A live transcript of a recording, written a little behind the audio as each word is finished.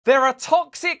There are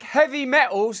toxic heavy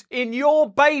metals in your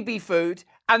baby food,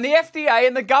 and the FDA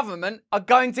and the government are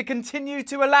going to continue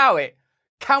to allow it.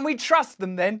 Can we trust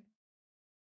them then?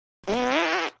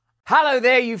 Hello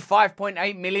there, you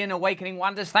 5.8 million awakening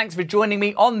wonders. Thanks for joining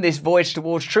me on this voyage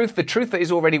towards truth. The truth that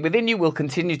is already within you will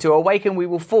continue to awaken. We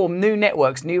will form new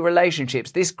networks, new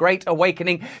relationships. This great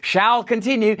awakening shall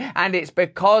continue, and it's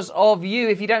because of you.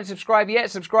 If you don't subscribe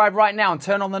yet, subscribe right now and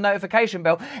turn on the notification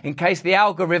bell in case the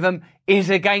algorithm is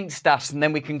against us, and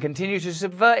then we can continue to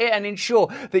subvert it and ensure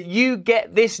that you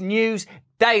get this news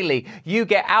daily. You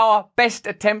get our best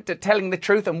attempt at telling the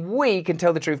truth, and we can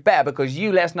tell the truth better because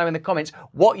you let us know in the comments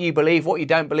what you believe, what you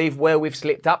don't believe, where we've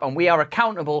slipped up, and we are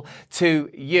accountable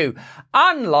to you.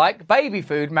 Unlike baby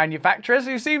food manufacturers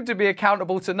who seem to be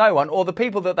accountable to no one, or the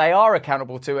people that they are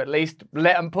accountable to at least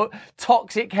let them put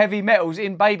toxic heavy metals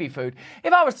in baby food.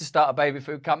 If I was to start a baby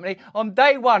food company, on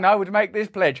day one I would make this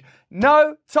pledge: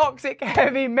 no toxic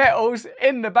heavy metals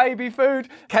in the baby food.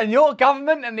 Can your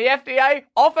government and the FDA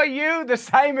offer you the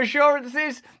same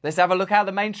assurances? Let's have a look how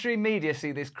the mainstream media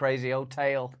see this crazy old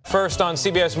tale. First on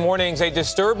CBS Mornings, a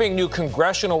disturbing new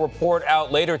congressional report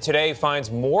out later today finds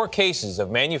more cases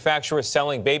of manufacturers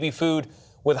selling baby food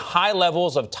with high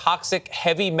levels of toxic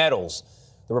heavy metals.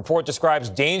 The report describes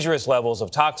dangerous levels of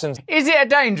toxins. Is it a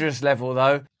dangerous level,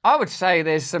 though? I would say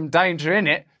there's some danger in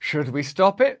it. Should we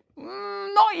stop it?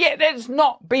 Not yet. Let's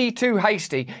not be too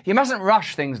hasty. You mustn't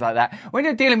rush things like that. When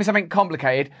you're dealing with something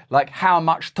complicated, like how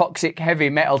much toxic heavy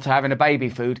metal to have in a baby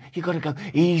food, you've got to go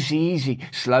easy, easy,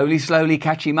 slowly, slowly,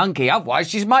 catchy monkey. Otherwise,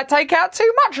 she might take out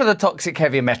too much of the toxic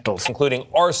heavy metals. Including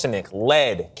arsenic,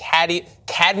 lead,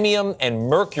 cadmium, and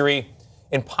mercury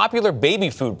in popular baby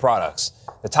food products.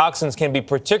 The toxins can be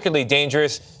particularly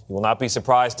dangerous. You will not be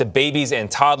surprised to babies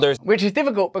and toddlers. Which is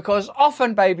difficult because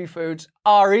often baby foods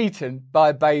are eaten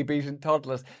by babies and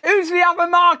toddlers. Who's the other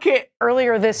market?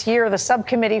 Earlier this year, the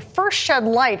subcommittee first shed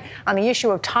light on the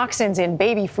issue of toxins in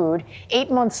baby food.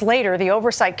 8 months later, the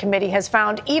Oversight Committee has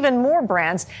found even more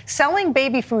brands selling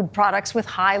baby food products with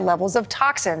high levels of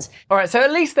toxins. All right, so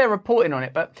at least they're reporting on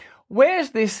it, but where's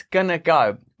this gonna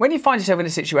go? When you find yourself in a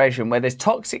situation where there's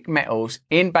toxic metals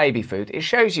in baby food, it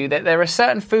shows you that there are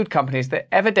certain food companies that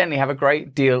evidently have a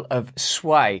great deal of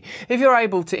sway. If you're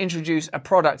able to introduce a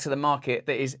product to the market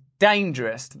that is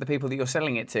dangerous to the people that you're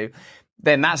selling it to,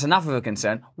 then that's enough of a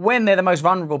concern. When they're the most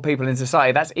vulnerable people in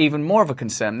society, that's even more of a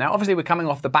concern. Now, obviously, we're coming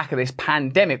off the back of this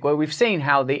pandemic where we've seen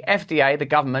how the FDA, the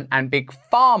government, and Big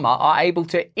Pharma are able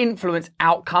to influence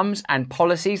outcomes and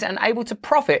policies and able to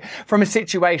profit from a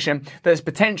situation that's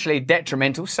potentially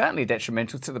detrimental, certainly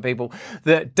detrimental to the people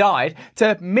that died,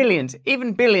 to millions,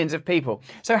 even billions of people.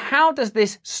 So how does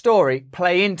this story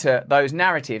play into those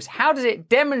narratives? How does it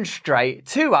demonstrate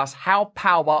to us how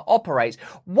power operates?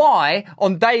 Why,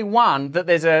 on day one, that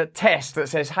there's a test that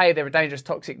says, hey, there are dangerous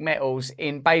toxic metals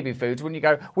in baby foods, wouldn't you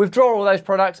go, withdraw all those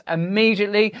products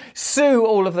immediately, sue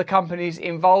all of the companies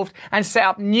involved, and set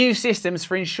up new systems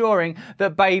for ensuring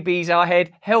that babies are had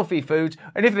healthy foods,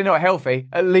 and if they're not healthy,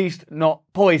 at least not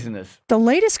poisonous? The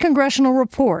latest congressional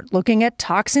report looking at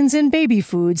toxins in baby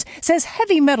foods says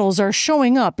heavy metals are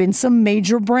showing up in some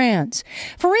major brands.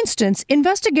 For instance,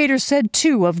 investigators said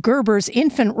 2 of Gerber's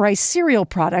infant rice cereal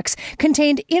products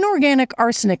contained inorganic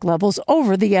arsenic levels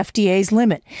over the FDA's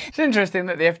limit. It's interesting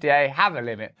that the FDA have a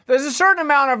limit. There's a certain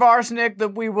amount of arsenic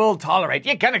that we will tolerate.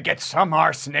 You're gonna get some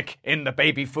arsenic in the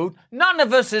baby food. None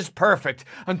of us is perfect.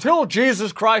 Until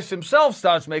Jesus Christ himself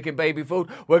starts making baby food,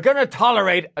 we're gonna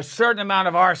tolerate a certain amount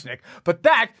of arsenic. But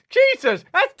that, Jesus,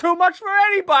 that's too much for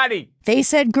anybody. They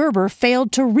said Gerber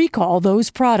failed to recall those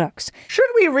products. Should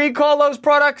we recall those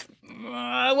products?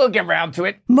 We'll get round to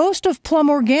it. Most of Plum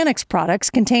Organics products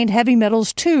contained heavy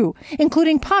metals too,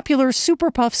 including popular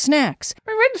Super Puff snacks.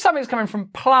 I read something's coming from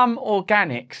Plum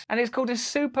Organics, and it's called a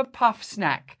Super Puff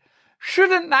snack.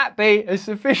 Shouldn't that be a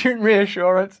sufficient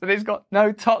reassurance that it's got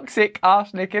no toxic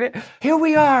arsenic in it? Here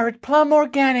we are at Plum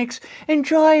Organics.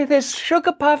 Enjoy this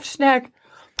Sugar Puff snack.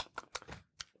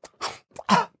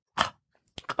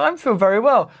 I feel very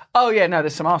well. Oh yeah, no,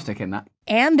 there's some arsenic in that.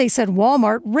 And they said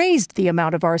Walmart raised the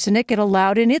amount of arsenic it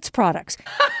allowed in its products.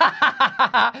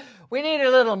 We need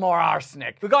a little more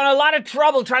arsenic. We've got in a lot of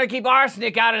trouble trying to keep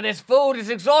arsenic out of this food. It's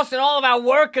exhausting all of our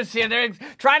workers here. They're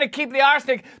trying to keep the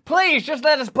arsenic. Please, just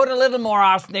let us put a little more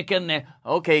arsenic in there.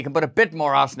 Okay, you can put a bit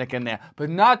more arsenic in there, but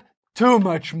not too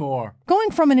much more.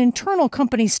 Going from an internal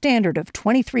company standard of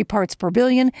 23 parts per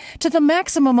billion to the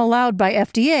maximum allowed by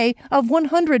FDA of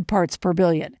 100 parts per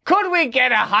billion. Could we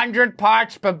get 100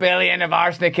 parts per billion of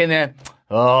arsenic in there?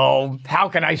 Oh, how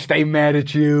can I stay mad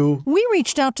at you? We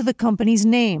reached out to the companies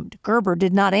named. Gerber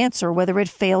did not answer whether it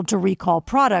failed to recall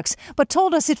products, but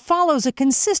told us it follows a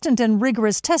consistent and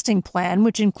rigorous testing plan,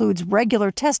 which includes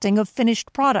regular testing of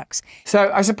finished products.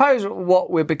 So I suppose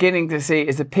what we're beginning to see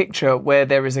is a picture where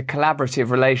there is a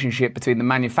collaborative relationship between the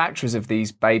manufacturers of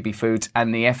these baby foods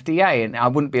and the FDA. And I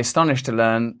wouldn't be astonished to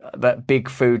learn that Big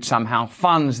Food somehow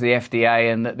funds the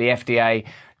FDA and that the FDA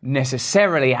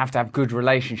necessarily have to have good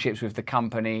relationships with the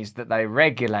companies that they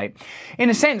regulate. In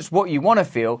a sense, what you want to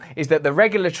feel is that the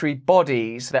regulatory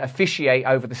bodies that officiate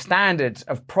over the standards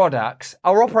of products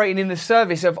are operating in the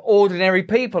service of ordinary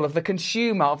people, of the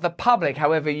consumer, of the public,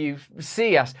 however you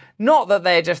see us. Not that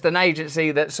they're just an agency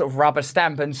that sort of rubber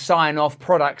stamp and sign off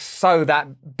products so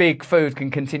that Big Food can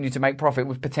continue to make profit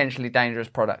with potentially dangerous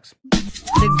products.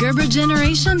 The Gerber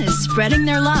generation is spreading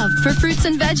their love for fruits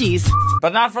and veggies.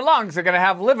 But not for long, 'cause they're going to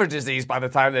have liver disease by the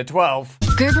time they're 12.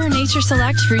 Gerber Nature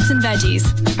Select fruits and veggies.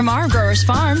 From our growers'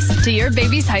 farms to your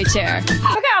baby's high chair.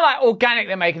 Look how organic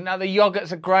they're making. Now the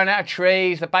yogurts are grown out of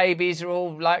trees. The babies are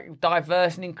all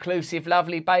diverse and inclusive,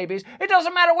 lovely babies. It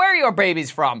doesn't matter where your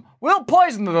baby's from. We'll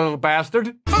poison the little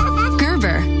bastard.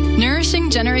 Gerber, nourishing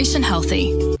generation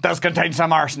healthy. Does contain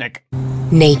some arsenic.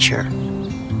 Nature.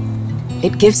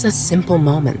 It gives us simple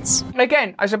moments.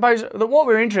 Again, I suppose that what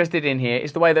we're interested in here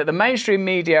is the way that the mainstream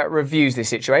media reviews this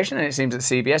situation, and it seems that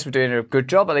CBS were doing a good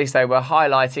job, at least they were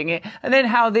highlighting it, and then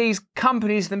how these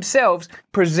companies themselves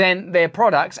present their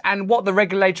products and what the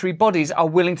regulatory bodies are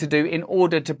willing to do in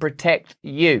order to protect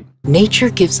you. Nature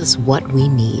gives us what we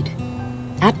need.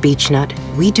 At Beech-Nut,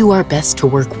 we do our best to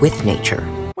work with nature.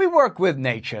 We work with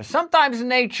nature. Sometimes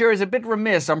nature is a bit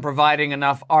remiss on providing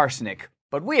enough arsenic.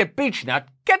 But we at Beech-Nut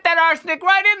get that arsenic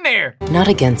right in there. Not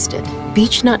against it.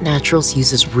 Beech-Nut Naturals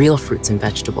uses real fruits and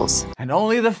vegetables. And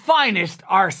only the finest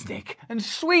arsenic and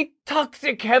sweet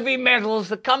toxic heavy metals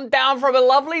that come down from a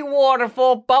lovely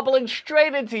waterfall bubbling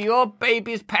straight into your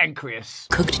baby's pancreas.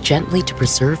 Cooked gently to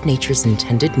preserve nature's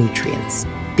intended nutrients.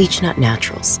 Beech-Nut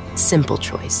Naturals. Simple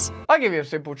choice. I'll give you a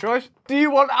simple choice. Do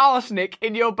you want arsenic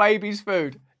in your baby's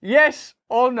food? Yes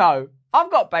or no? I've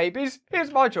got babies.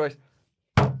 Here's my choice.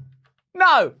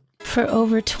 No! For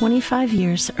over 25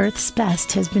 years, Earth's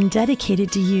Best has been dedicated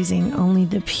to using only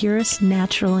the purest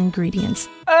natural ingredients.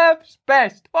 Earth's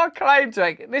Best? What claim to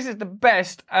make? This is the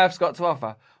best Earth's got to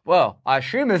offer. Well, I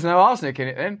assume there's no arsenic in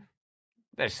it then.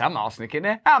 There's some arsenic in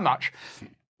there. How much?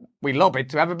 We lobbied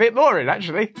to have a bit more in,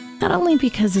 actually. Not only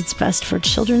because it's best for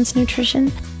children's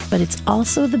nutrition, but it's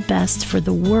also the best for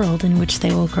the world in which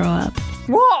they will grow up.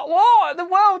 What? The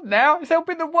world now? It's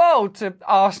helping the world to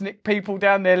arsenic people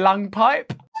down their lung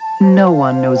pipe? No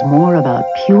one knows more about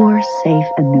pure, safe,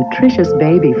 and nutritious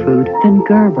baby food than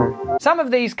Gerber. Some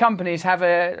of these companies have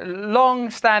a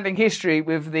long-standing history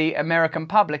with the American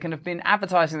public and have been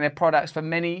advertising their products for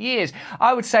many years.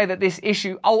 I would say that this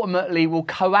issue ultimately will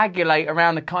coagulate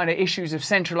around the kind of issues of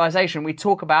centralization we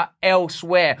talk about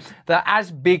elsewhere. That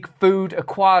as Big Food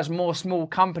acquires more small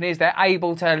companies, they're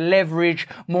able to leverage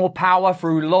more power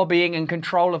through lobbying and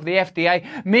control of the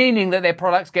FDA, meaning that their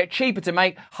products get cheaper to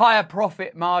make, higher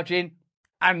profit margin,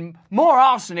 and more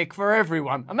arsenic for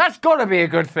everyone. And that's got to be a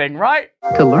good thing, right?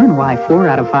 To learn why 4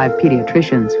 out of 5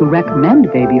 pediatricians who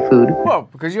recommend baby food... Well,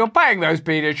 because you're paying those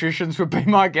pediatricians would be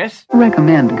my guess.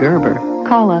 ...recommend Gerber.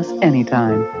 Call us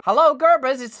anytime. Hello,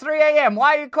 Gerbers. It's 3 a.m.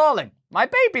 Why are you calling? My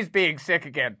baby's being sick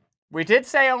again. We did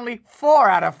say only 4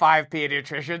 out of 5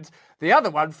 pediatricians. The other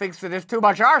one thinks that there's too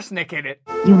much arsenic in it.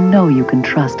 You know you can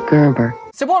trust Gerber.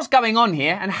 So what's going on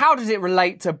here, and how does it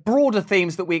relate to broader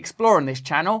themes that we explore on this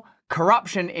channel?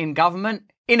 Corruption in government,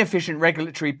 inefficient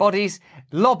regulatory bodies,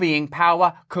 lobbying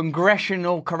power,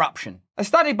 congressional corruption. A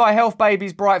study by Health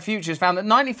Babies Bright Futures found that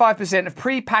 95% of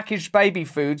pre-packaged baby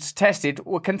foods tested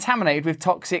were contaminated with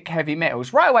toxic heavy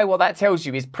metals. Right away, what that tells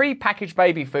you is pre-packaged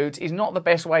baby foods is not the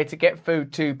best way to get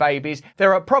food to babies.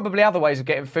 There are probably other ways of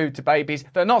getting food to babies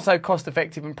that are not so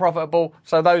cost-effective and profitable,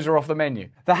 so those are off the menu.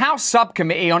 The House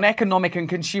Subcommittee on Economic and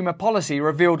Consumer Policy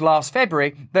revealed last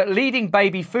February that leading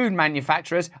baby food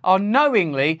manufacturers are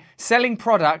knowingly selling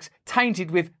products tainted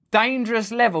with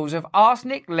dangerous levels of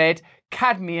arsenic, lead,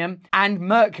 cadmium and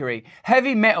mercury,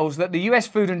 heavy metals that the US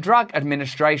Food and Drug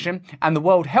Administration and the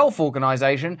World Health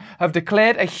Organization have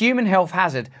declared a human health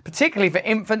hazard, particularly for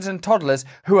infants and toddlers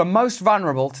who are most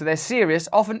vulnerable to their serious,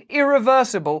 often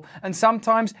irreversible and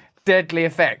sometimes deadly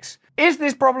effects. Is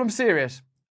this problem serious?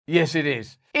 Yes, it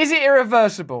is. Is it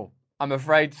irreversible? I'm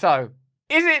afraid so.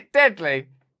 Is it deadly?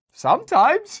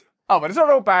 Sometimes. Oh, but it's not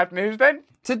all bad news then.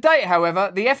 To date,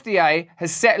 however, the FDA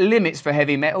has set limits for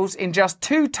heavy metals in just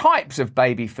 2 types of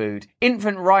baby food,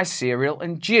 infant rice cereal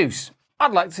and juice.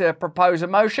 I'd like to propose a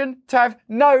motion to have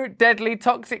no deadly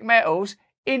toxic metals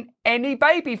in any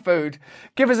baby food.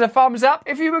 Give us a thumbs up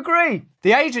if you agree.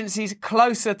 The agency's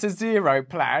Closer to Zero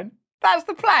plan. That's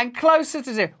the plan, closer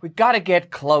to zero. We gotta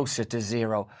get closer to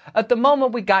zero. At the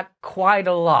moment, we got quite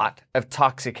a lot of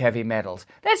toxic heavy metals.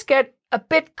 Let's get a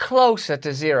bit closer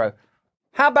to zero.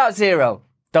 How about zero?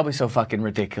 Don't be so fucking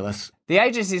ridiculous. The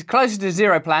agency's Closer to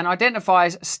Zero plan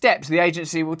identifies steps the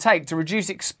agency will take to reduce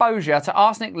exposure to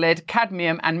arsenic, lead,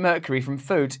 cadmium and mercury from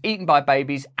foods eaten by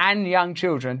babies and young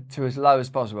children to as low as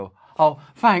possible. Oh,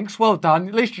 thanks, well done.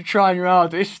 At least you're trying your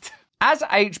hardest. As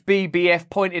HBBF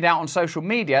pointed out on social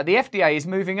media, the FDA is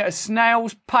moving at a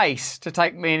snail's pace to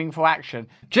take meaningful action,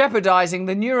 jeopardising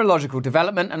the neurological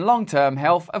development and long-term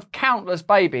health of countless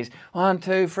babies. 1,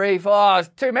 2, 3, 4, it's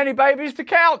too many babies to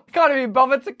count. Can't even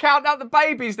bother to count up the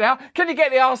babies now. Can you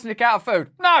get the arsenic out of food?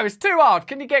 No, it's too hard.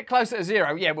 Can you get closer to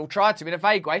zero? Yeah, we'll try to in a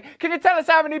vague way. Can you tell us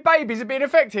how many babies are being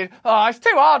affected? Oh, it's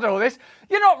too hard all this.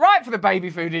 You're not right for the baby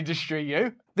food industry,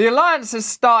 you. The Alliance has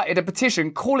started a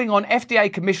petition calling on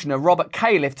FDA Commissioner Robert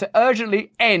Califf to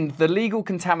urgently end the legal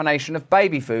contamination of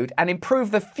baby food and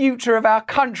improve the future of our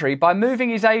country by moving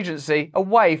his agency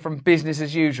away from business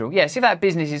as usual. Yes, if that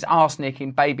business is arsenic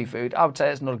in baby food, I would say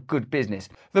it's not a good business.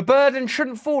 The burden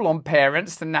shouldn't fall on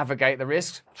parents to navigate the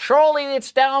risks. Surely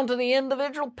it's down to the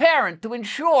individual parent to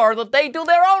ensure that they do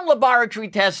their own laboratory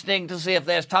testing to see if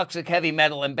there's toxic heavy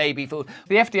metal in baby food.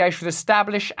 The FDA should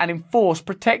establish and enforce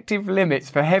protective limits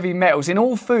for heavy metals in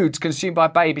all foods consumed by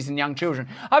babies and young children.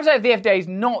 I would say if the FDA is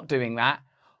not doing that,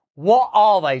 what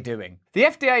are they doing? The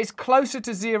FDA's Closer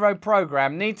to Zero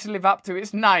program needs to live up to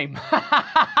its name.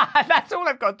 That's all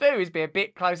they've got to do is be a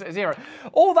bit closer to zero.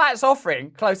 All that's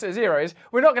offering, Closer to Zero, is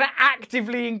we're not going to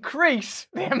actively increase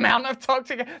the amount of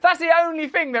toxic... That's the only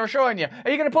thing they're showing you.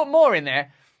 Are you going to put more in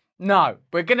there? No,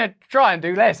 we're going to try and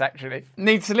do less, actually.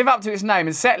 Needs to live up to its name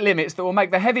and set limits that will make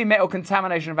the heavy metal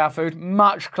contamination of our food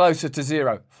much closer to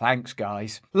zero. Thanks,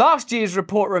 guys. Last year's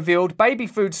report revealed baby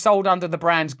food sold under the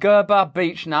brands Gerber,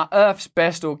 Beech-Nut, Earth's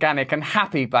Best Organic and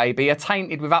Happy Baby are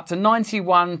tainted with up to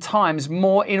 91 times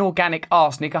more inorganic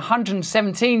arsenic,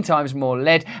 117 times more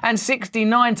lead and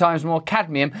 69 times more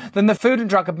cadmium than the Food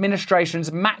and Drug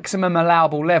Administration's maximum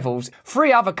allowable levels.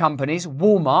 3 other companies,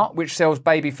 Walmart, which sells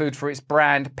baby food for its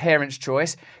brand Parent's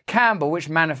Choice, Campbell, which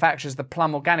manufactures the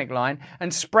Plum Organic line,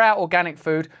 and Sprout Organic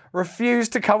Food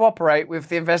refused to cooperate with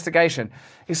the investigation.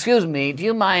 Excuse me, do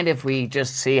you mind if we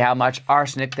just see how much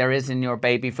arsenic there is in your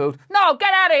baby food? No,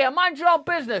 get out of here, mind your own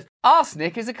business.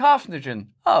 Arsenic is a carcinogen.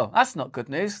 Oh, that's not good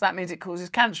news. That means it causes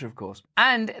cancer, of course.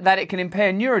 And that it can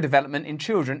impair neurodevelopment in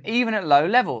children, even at low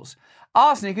levels.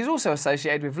 Arsenic is also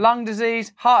associated with lung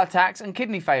disease, heart attacks and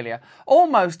kidney failure,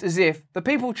 almost as if the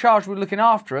people charged with looking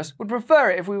after us would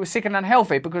prefer it if we were sick and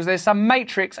unhealthy because there's some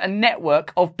matrix and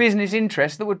network of business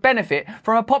interests that would benefit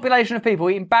from a population of people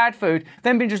eating bad food,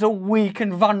 then being just all weak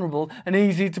and vulnerable and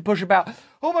easy to push about,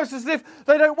 almost as if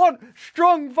they don't want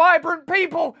strong, vibrant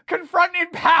people confronting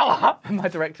power. My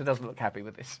director doesn't look happy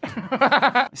with this.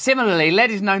 Similarly,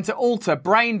 lead is known to alter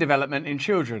brain development in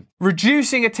children,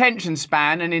 reducing attention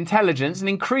span and intelligence and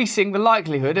increasing the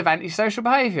likelihood of antisocial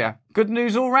behaviour. Good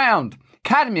news all round.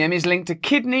 Cadmium is linked to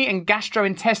kidney and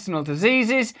gastrointestinal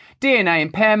diseases, DNA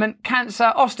impairment,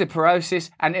 cancer,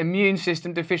 osteoporosis and immune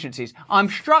system deficiencies. I'm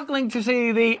struggling to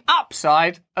see the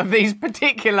upside of these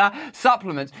particular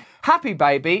supplements. Happy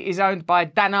Baby is owned by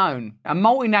Danone, a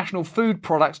multinational food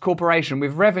products corporation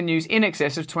with revenues in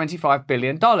excess of $25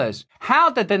 billion.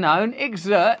 How did Danone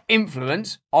exert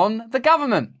influence on the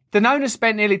government? Danone has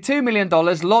spent nearly $2 million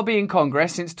lobbying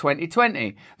Congress since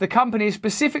 2020. The company has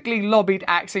specifically lobbied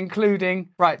acts including...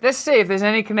 Right, let's see if there's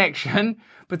any connection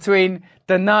between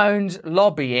Danone's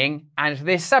lobbying and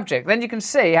this subject. Then you can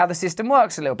see how the system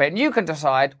works a little bit and you can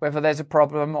decide whether there's a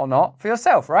problem or not for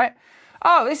yourself, right?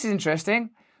 Oh, this is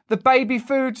interesting. The Baby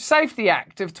Food Safety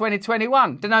Act of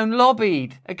 2021. Danone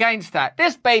lobbied against that.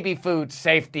 This Baby Food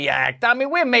Safety Act, I mean,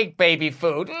 we make baby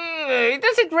food.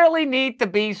 Does it really need to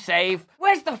be safe?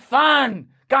 Where's the fun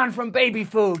gone from baby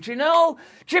food, you know?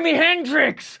 Jimi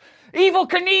Hendrix, Evel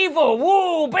Knievel,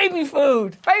 woo, baby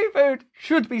food. Baby food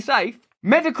should be safe.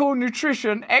 Medical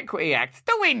Nutrition Equity Act.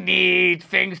 Do we need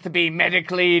things to be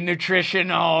medically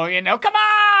nutritional, you know? Come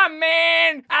on,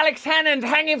 man! Alex Hannond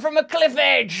hanging from a cliff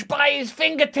edge by his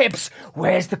fingertips.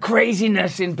 Where's the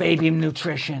craziness in baby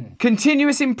nutrition?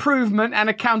 Continuous improvement and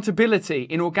accountability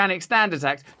in Organic Standards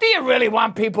Act. Do you really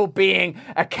want people being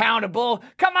accountable?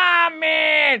 Come on,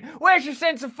 man! Where's your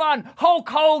sense of fun? Hulk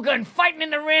Hogan fighting in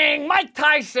the ring, Mike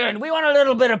Tyson. We want a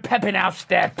little bit of pep in our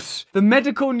steps. The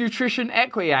Medical Nutrition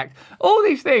Equity Act. All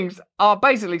these things are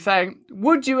basically saying,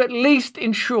 would you at least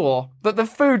ensure that the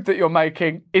food that you're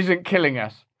making isn't killing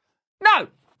us? No!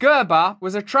 Gerber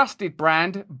was a trusted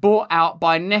brand bought out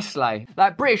by Nestle.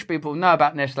 Like, British people know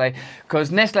about Nestle because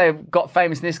Nestle got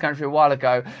famous in this country a while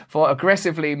ago for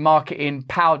aggressively marketing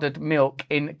powdered milk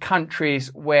in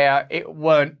countries where it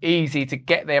weren't easy to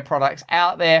get their products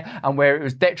out there and where it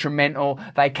was detrimental.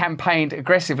 They campaigned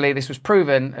aggressively, this was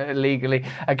proven legally,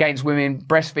 against women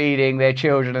breastfeeding their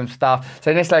children and stuff.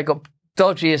 So Nestle got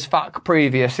dodgy as fuck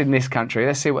previous in this country.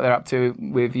 Let's see what they're up to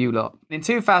with you lot. In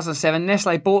 2007,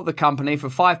 Nestle bought the company for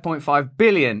 $5.5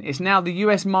 billion. It's now the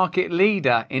US market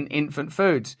leader in infant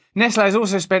foods. Nestle has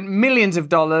also spent millions of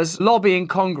dollars lobbying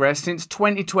Congress since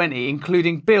 2020,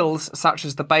 including bills such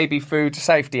as the Baby Food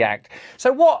Safety Act.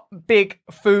 So what big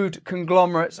food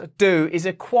conglomerates do is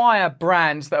acquire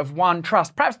brands that have won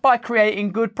trust, perhaps by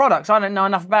creating good products. I don't know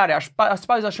enough about it. I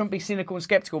suppose I shouldn't be cynical and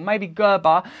skeptical. Maybe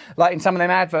Gerber, like in some of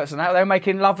them adverts and that, they're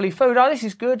making lovely food. Oh, this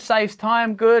is good, saves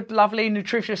time, good, lovely,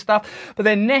 nutritious stuff. But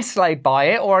then Nestle buy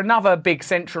it, or another big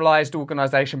centralized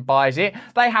organization buys it.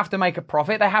 They have to make a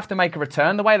profit. They have to make a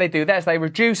return. The way they do that is they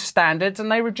reduce standards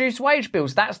and they reduce wage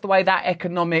bills. That's the way that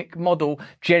economic model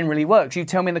generally works. You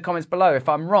tell me in the comments below if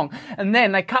I'm wrong. And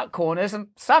then they cut corners and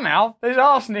somehow there's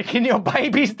arsenic in your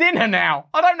baby's dinner now.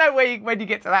 I don't know when you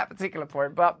get to that particular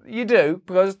point, but you do,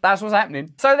 because that's what's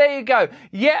happening. So there you go.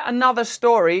 Yet another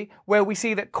story where we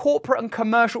see that corporate and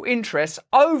commercial interests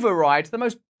override the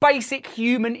most basic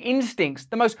human instincts,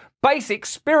 the most basic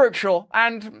spiritual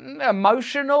and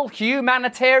emotional,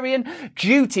 humanitarian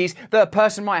duties that a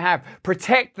person might have.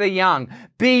 Protect the young,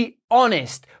 be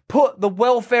honest, put the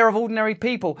welfare of ordinary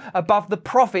people above the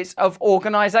profits of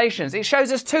organizations. It shows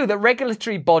us too that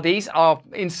regulatory bodies are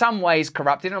in some ways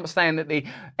corrupted. I'm not saying that the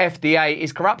FDA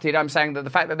is corrupted. I'm saying that the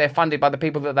fact that they're funded by the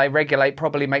people that they regulate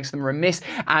probably makes them remiss,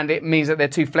 and it means that they're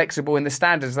too flexible in the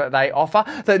standards that they offer,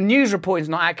 that news reporting is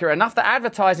not accurate enough, that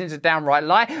advertising is a downright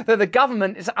lie, that the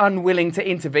government is unwilling to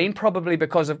intervene, definitely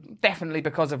because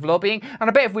of lobbying. And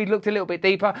I bet if we looked a little bit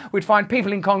deeper, we'd find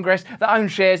people in Congress that own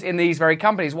shares in these very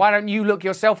companies. Why don't you look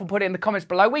yourself and put it in the comments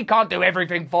below? We can't do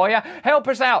everything for you. Help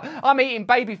us out. I'm eating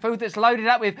baby food that's loaded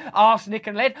up with arsenic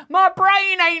and lead. My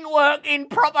brain ain't working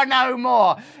proper no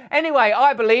more. Anyway,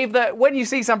 I believe that when you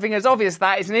see something as obvious as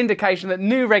that, it's an indication that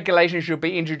new regulations should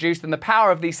be introduced and the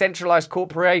power of these centralized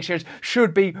corporations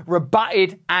should be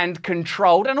rebutted and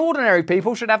controlled, and ordinary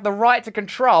people should have the right to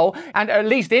control and at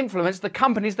least influence the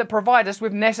companies that provide us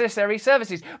with necessary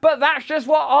services. But that's just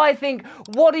what I think.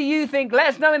 What do you think? Let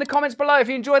us know in the comments below. If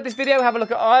you enjoyed this video, have a look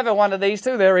at either one of these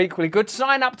two. They're equally good.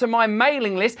 Sign up to my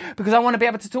mailing list because I want to be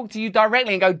able to talk to you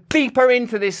directly and go deeper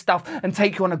into this stuff and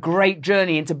take you on a great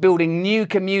journey into building new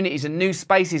communities and new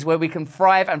spaces where we can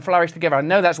thrive and flourish together. I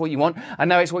know that's what you want. I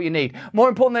know it's what you need. More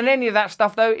important than any of that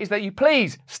stuff, though, is that you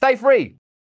please stay free.